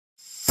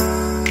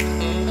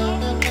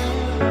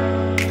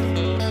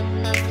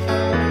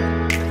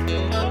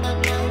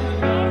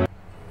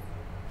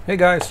Hey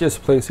guys,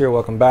 just Place here,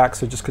 welcome back.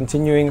 So just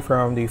continuing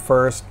from the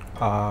first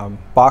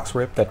box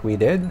rip that we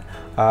did,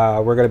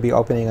 we're going to be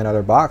opening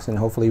another box and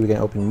hopefully we can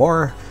open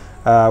more.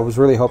 I was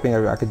really hoping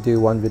I could do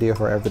one video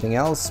for everything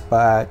else,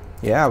 but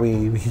yeah,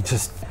 we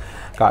just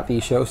got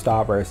these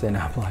showstoppers and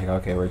I'm like,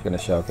 okay, we're going to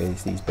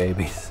showcase these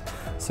babies.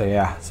 So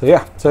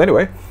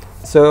anyway,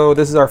 so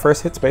this is our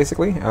first hits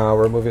basically.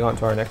 We're moving on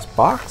to our next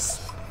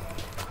box.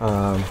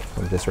 Let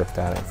me just rip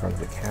that in front of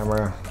the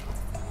camera.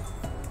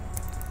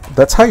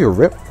 That's how you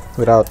rip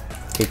without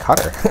a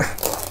cutter.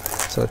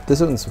 So this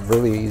one's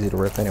really easy to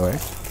rip anyway.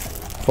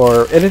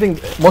 For anything,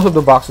 most of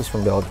the boxes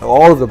from Belgium,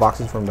 all of the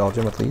boxes from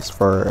Belgium at least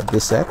for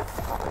this set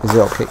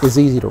is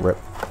easy to rip.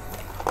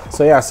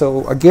 So yeah,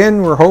 so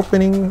again we're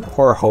hoping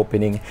for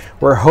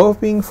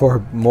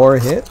more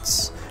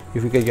hits.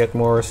 If we could get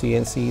more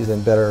CNCs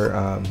and better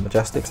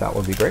Majestics, that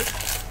would be great.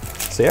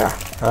 So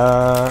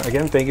yeah,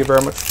 again, thank you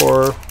very much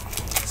for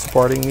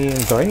supporting me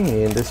and joining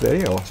me in this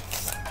video,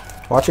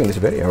 watching this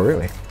video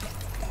really.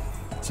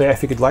 So yeah,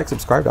 if you could like,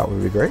 subscribe, that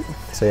would be great.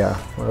 So yeah,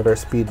 another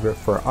speed rip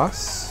for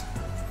us.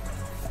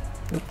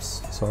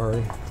 Oops,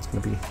 sorry, it's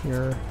gonna be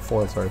here.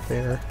 Foils are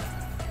there.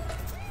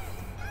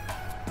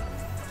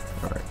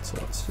 All right, so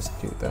let's just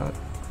do that,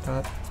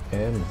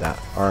 and that.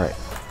 All right,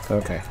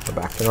 okay, we're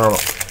back to normal.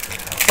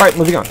 All right,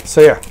 moving on.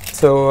 So yeah,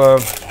 so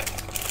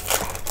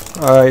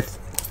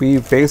we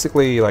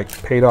basically like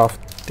paid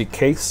off the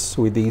case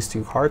with these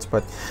two cards,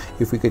 but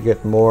if we could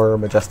get more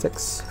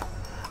Majestics,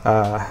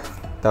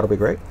 that'll be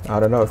great. I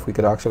don't know if we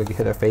could actually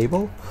hit a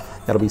Fable.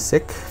 That'll be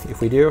sick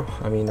if we do.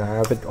 I mean, I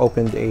haven't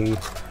opened a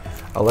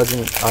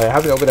legend. I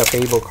haven't opened a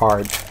Fable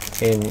card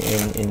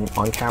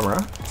on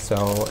camera,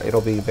 so it'll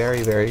be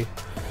very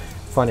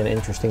fun and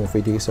interesting if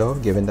we do so,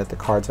 given that the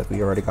cards that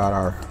we already got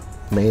are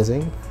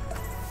amazing.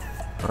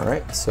 All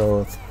right,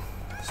 so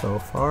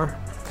far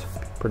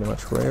pretty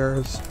much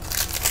rares.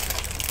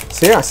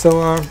 So yeah,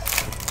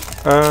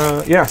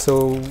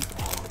 so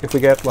if we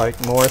get like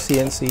more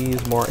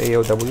CNCs, more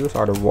AOWs,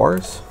 Art of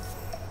Wars,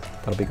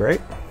 that'll be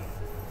great.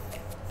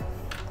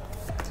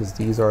 Because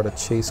these are the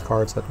chase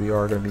cards that we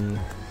are going to be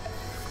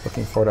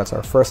looking for. That's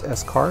our first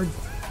S card,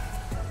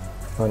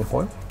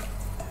 non-foil,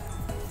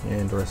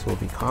 and the rest will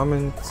be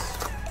commons.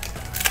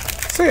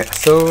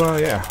 So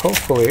yeah,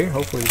 hopefully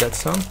we get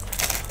some.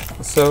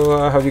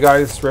 So have you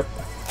guys ripped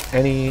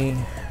any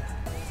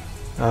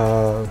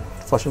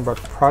Flesh and Blood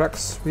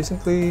products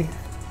recently?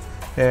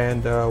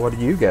 And what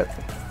did you get?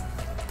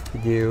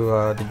 Did you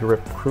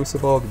rip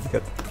Crucible? Did you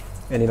get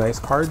any nice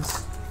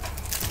cards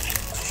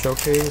to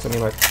showcase? I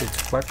mean, like,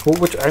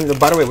 and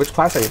by the way, which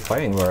class are you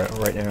playing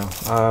right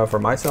now? For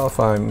myself,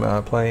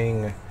 I'm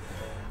playing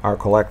or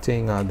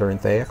collecting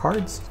Dorothea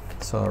cards,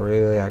 so I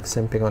really like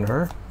simping on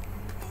her.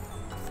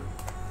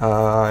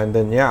 And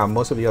then yeah,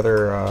 most of the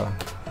other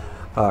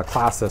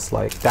classes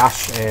like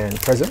Dash and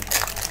Prism,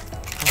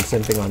 I'm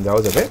simping on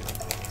those a bit,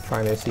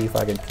 trying to see if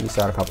I can piece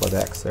out a couple of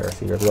decks there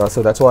here as well.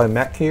 So that's why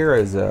mech here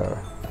is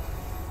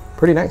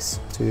pretty nice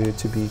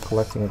to be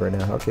collecting it right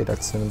now. Okay,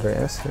 that's another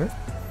S here.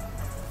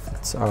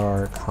 That's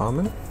our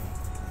common.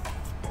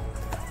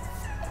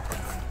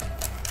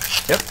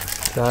 Yep.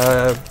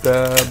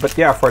 But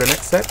yeah, for the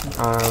next set,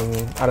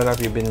 I don't know if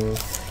you've been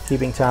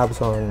keeping tabs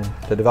on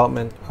the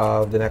development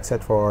of the next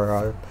set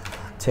for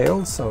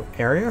Tales of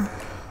Area.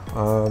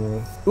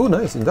 Ooh,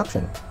 nice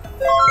induction.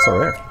 It's a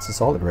rare. It's a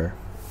solid rare.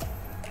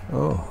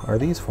 Oh, are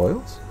these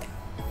foils?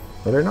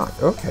 No, they're not.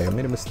 Okay, I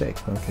made a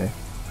mistake. Okay.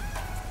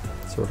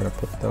 So we're going to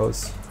put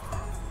those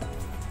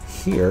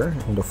here,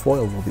 and the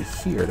foil will be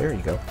here. There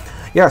you go.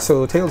 Yeah,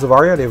 so Tales of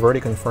Aria, they've already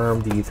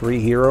confirmed the 3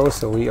 heroes,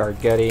 so we are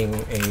getting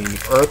a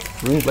Earth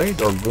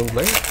Runeblade, or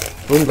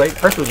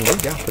Earth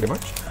Runeblade, yeah, pretty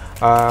much.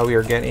 We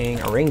are getting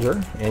a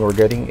Ranger, and we're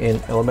getting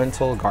an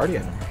Elemental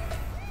Guardian.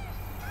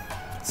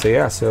 So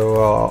yeah,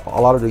 so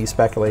a lot of these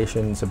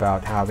speculations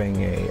about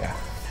having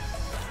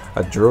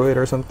a Druid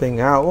or something.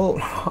 Well,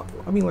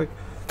 I mean, like,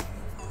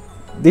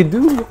 they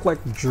do look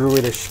like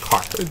Druidish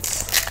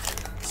cards.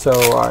 So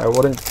I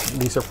wouldn't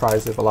be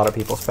surprised if a lot of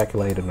people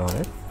speculated on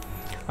it.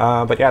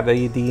 But yeah,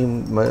 the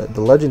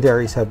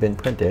legendaries have been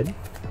printed,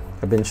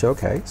 have been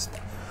showcased.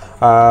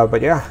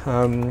 But yeah,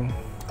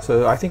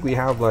 so I think we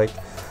have like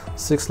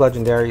 6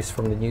 legendaries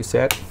from the new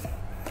set,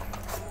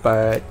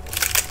 but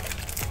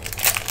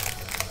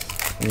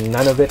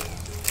none of it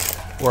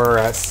were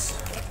as,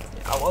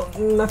 well,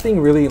 nothing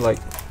really like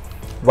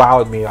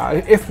wowed me.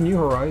 If New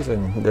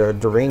Horizon,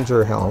 the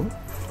Ranger helm,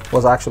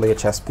 was actually a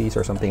chess piece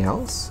or something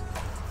else,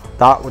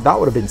 that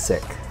would have been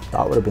sick.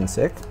 That would have been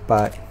sick,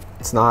 but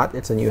it's not.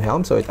 It's a new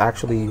helm, so it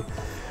actually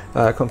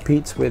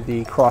competes with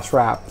the cross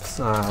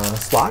wraps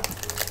slot.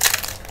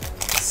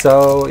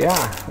 So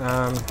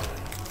yeah,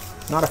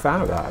 not a fan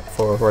of that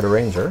for the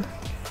Ranger.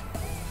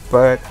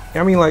 But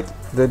I mean, like,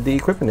 the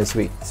equipment is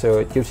sweet, so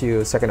it gives you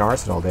a second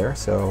arsenal there.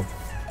 So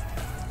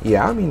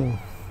yeah, I mean,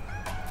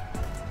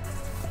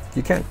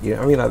 you can't.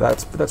 Yeah, I mean,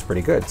 that's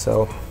pretty good.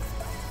 So,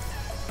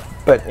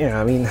 but yeah,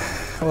 I mean,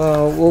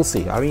 well, we'll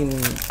see. I mean,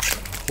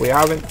 we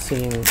haven't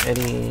seen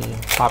any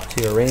top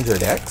tier Ranger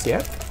decks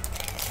yet.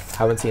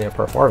 Haven't seen a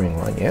performing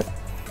one yet.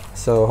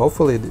 So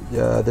hopefully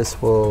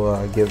this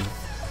will give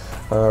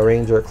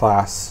Ranger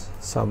class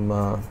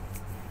some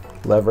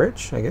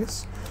leverage, I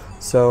guess.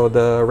 So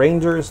the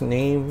Ranger's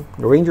name,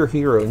 the Ranger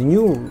hero, the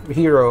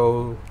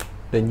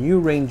new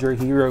Ranger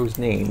hero's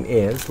name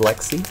is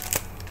Lexi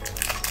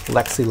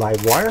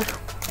Livewire.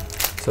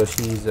 So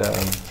she's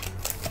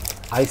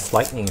Ice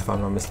Lightning, if I'm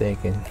not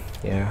mistaken.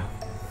 Yeah.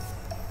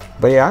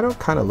 But yeah, I don't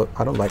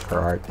like her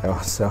art though.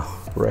 So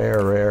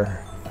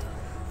rare,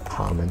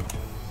 common.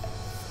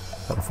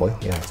 Is that a foil?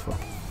 Yeah, it's foil.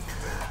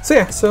 So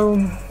yeah, so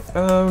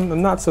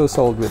I'm not so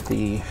sold with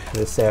the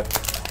set.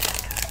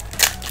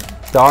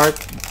 The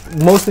art,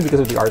 mostly because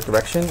of the art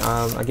direction.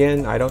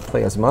 Again, I don't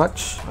play as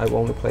much. I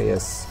only play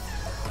as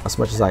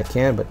much as I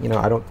can. But you know,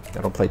 I don't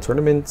play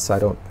tournaments. I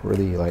don't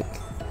really like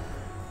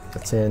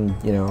attend.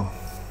 You know,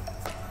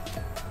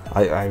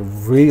 I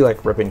really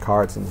like ripping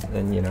cards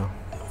and you know,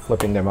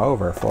 flipping them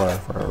over for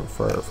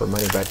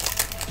money. But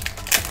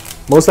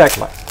mostly I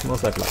collect.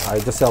 I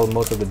just sell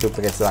most of the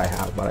duplicates that I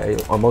have, but I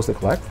mostly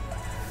collect.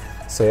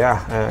 So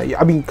yeah,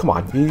 I mean, come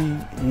on,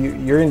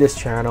 you're in this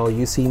channel.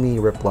 You see me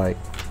rip like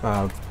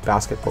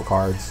basketball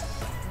cards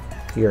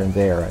here and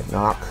there at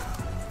Knock.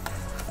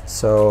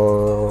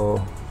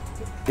 So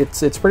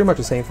it's pretty much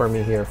the same for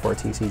me here for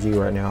TCG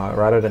right now.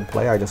 Rather than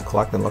play, I just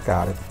collect and look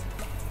at it.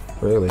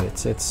 Really,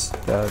 it's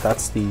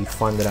that's the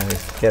fun that I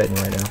get in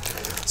right now.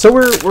 So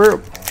we're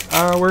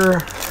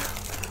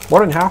more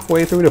than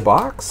halfway through the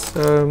box.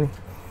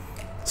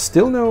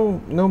 Still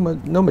no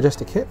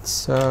majestic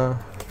hits.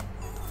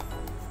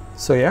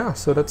 So yeah,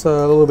 so that's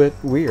a little bit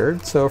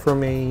weird. So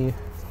from a,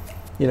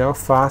 you know,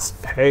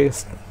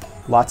 fast-paced,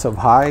 lots of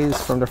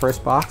highs from the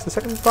first box, the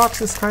second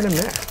box is kind of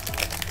meh,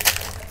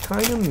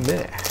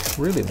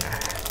 really meh.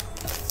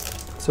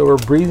 So we're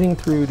breezing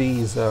through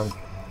these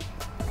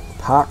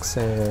packs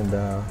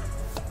and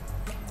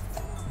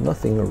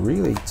nothing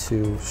really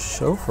to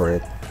show for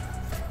it.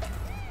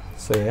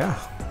 So yeah,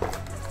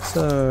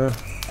 so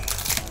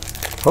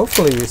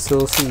hopefully we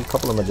still see a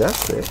couple of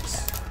majestics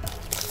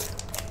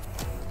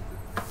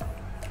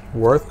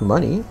worth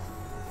money,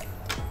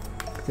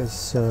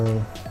 because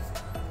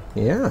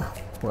yeah,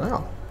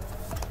 wow,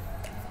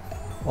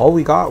 all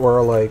we got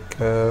were like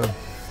let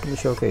me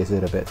showcase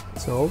it a bit.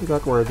 So all we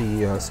got were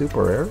the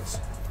super rares,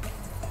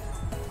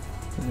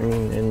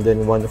 and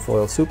then one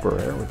foil super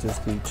rare, which is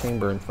the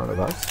chamber in front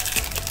of us.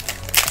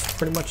 That's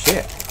pretty much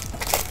it.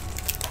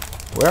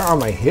 Where are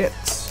my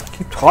hits? I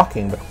keep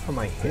talking, but where are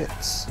my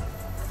hits?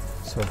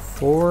 So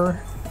 4.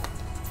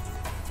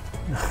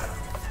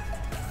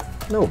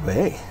 No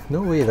way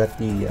that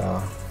the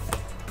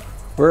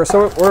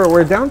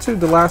we're down to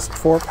the last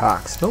 4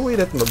 packs. No way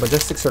that the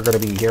majestics are gonna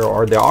be here,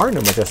 or there are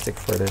no majestics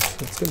for this.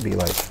 It's gonna be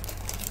like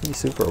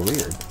super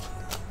weird.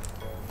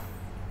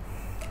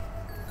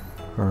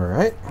 All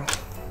right.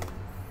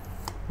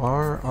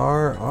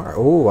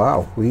 Oh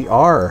wow, we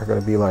are gonna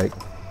be like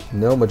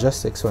no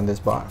majestics on this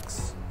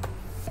box.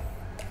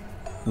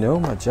 No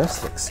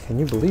majestics. Can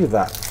you believe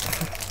that?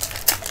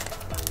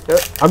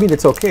 I mean,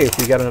 it's okay if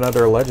we get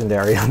another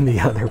legendary on the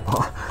other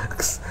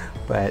box,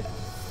 but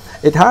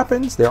it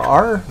happens. There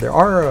are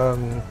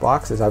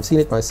boxes, I've seen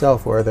it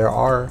myself, where there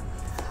are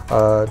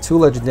 2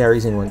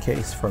 legendaries in one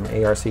case from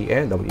ARC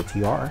and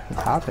WTR. It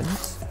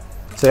happens.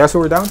 So yeah, so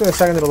we're down to the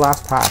second to the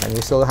last pack, and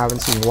we still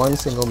haven't seen one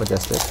single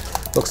majestic.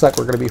 Looks like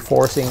we're going to be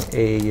forcing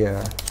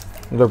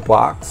another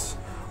box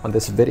on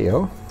this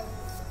video.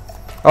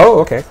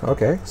 Oh, okay.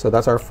 So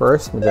that's our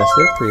first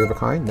majestic, 3 of a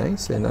kind,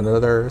 nice, and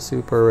another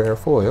super rare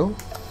foil.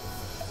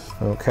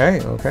 Okay,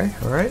 all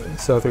right.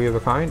 So 3 of a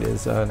kind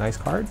is a nice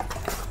card,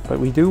 but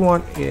we do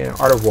want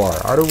Art of War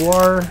or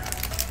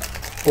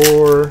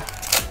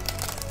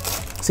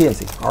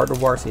CNC. Art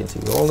of War,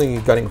 CNC. We're only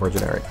gunning for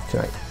generic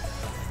tonight.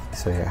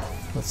 So yeah,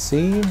 let's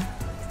see.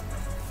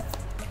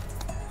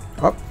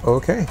 Oh,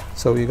 okay.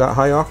 So we got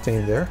high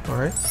octane there. All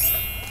right,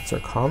 it's our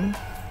common.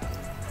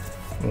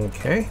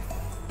 Okay.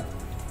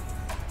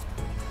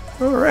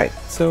 All right.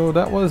 So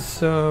that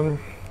was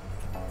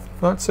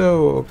not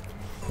so.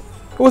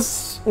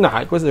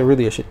 It wasn't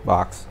really a shit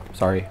box.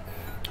 Sorry.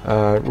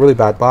 Really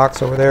bad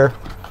box over there.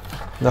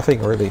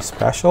 Nothing really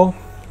special.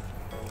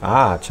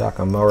 Ah, Chuck,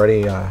 I'm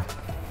already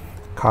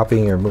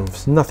copying your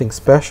moves. Nothing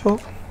special.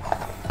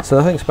 So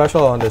nothing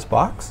special on this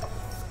box.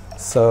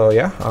 So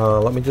yeah,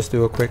 let me just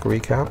do a quick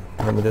recap.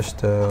 Let me just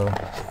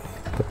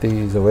put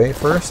these away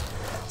first.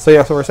 So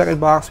yeah, so our second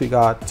box, we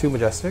got 2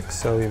 majestics.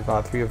 So we've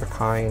got 3 of a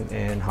kind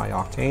and high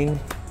octane.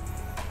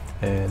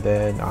 And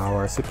then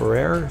our super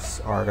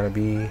rares are going to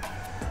be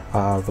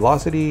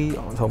Velocity,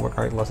 Homework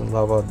Art, Lesson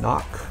Lava,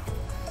 Knock.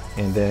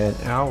 And then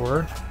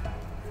our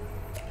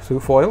 2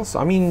 foils.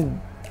 I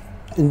mean,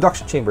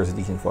 Induction Chamber is a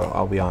decent foil,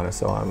 I'll be honest.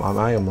 So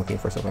I am looking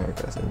for something like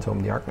this in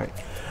Tome the Arcane.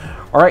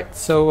 All right,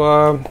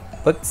 so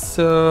let's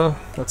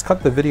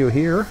cut the video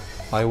here.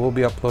 I will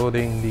be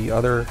uploading the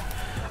other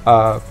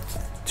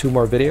 2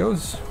 more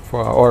videos,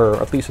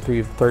 or at least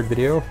a third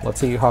video.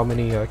 Let's see how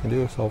many I can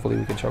do. So hopefully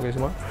we can showcase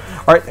more.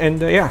 All right,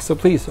 and yeah, so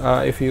please,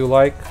 if you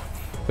like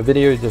the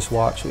video you just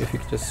watched, if you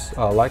could just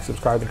like,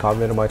 subscribe, and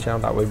comment on my channel,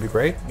 that would be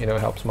great. You know,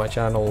 it helps my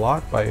channel a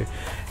lot by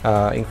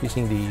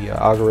increasing the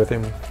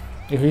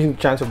increasing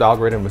the chance of the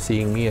algorithm of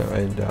seeing me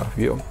and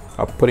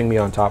putting me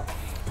on top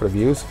for the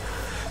views.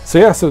 So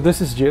yeah, so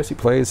this is GSC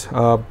Plays,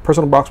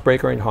 personal box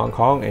breaker in Hong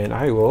Kong, and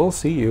I will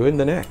see you in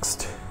the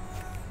next.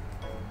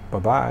 Bye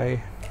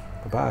bye.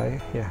 Bye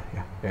bye. Yeah.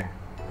 Bye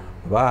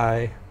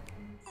bye.